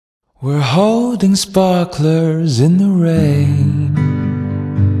We're holding sparklers in the rain.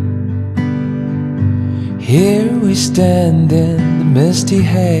 Here we stand in the misty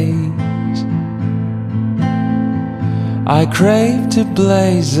haze. I crave to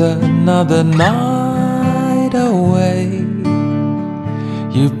blaze another night away.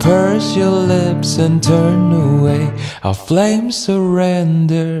 You purse your lips and turn away. Our flame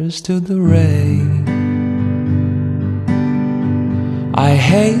surrenders to the rain. I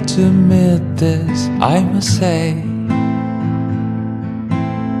hate to admit this, I must say.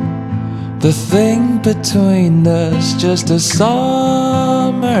 The thing between us just a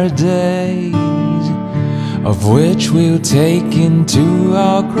summer days, of which we'll take into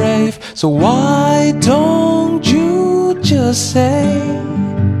our grave. So why don't you just say,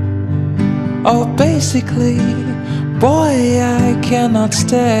 oh basically, boy I cannot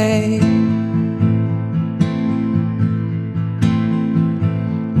stay.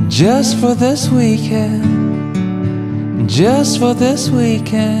 Just for this weekend, just for this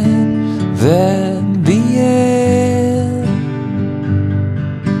weekend, then the end.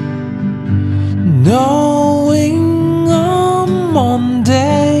 Knowing on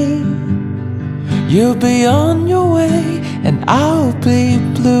Monday you'll be on your way and I'll be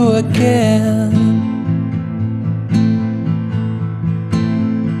blue again.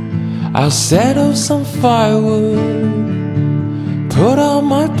 I'll settle some firewood, put on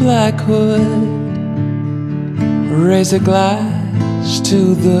my black hood, raise a glass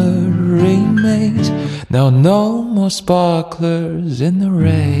to the remains. Now no more sparklers in the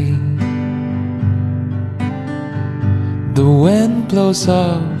rain. The wind blows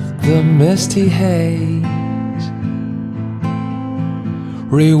off the misty haze,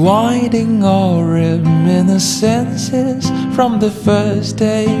 rewinding all reminiscences from the first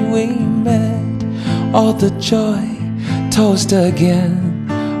day we met. All the joy toast again,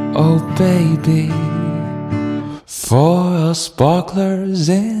 oh baby, for our sparklers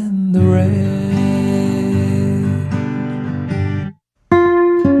in the rain.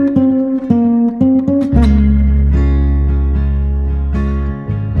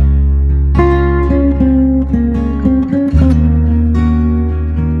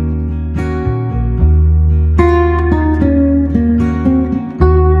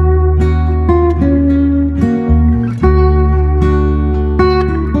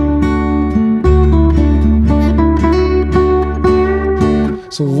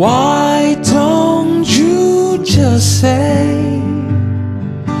 So why don't you just say,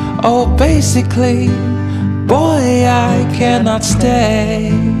 oh basically, boy I cannot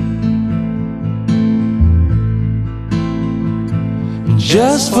stay.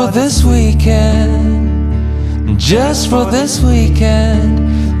 Just for this weekend, just for this weekend,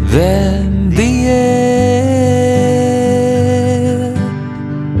 then the end.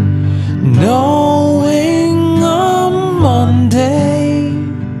 Knowing on Monday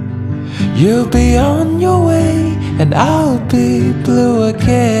you'll be on your way and I'll be blue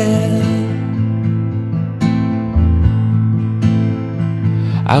again.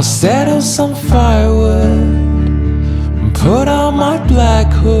 I'll settle some firewood, put on my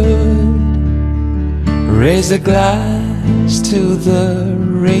black hood, raise a glass to the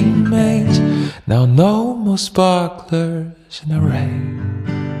remains. Now no more sparklers in the rain.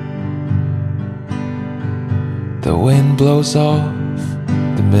 The wind blows off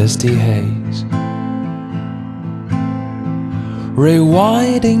the misty haze,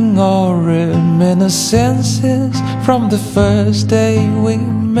 rewinding all reminiscences from the first day we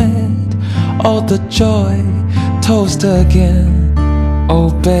met. All the joy toast again,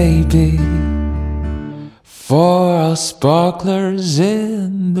 oh baby, for our sparklers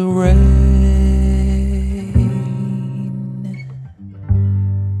in the rain.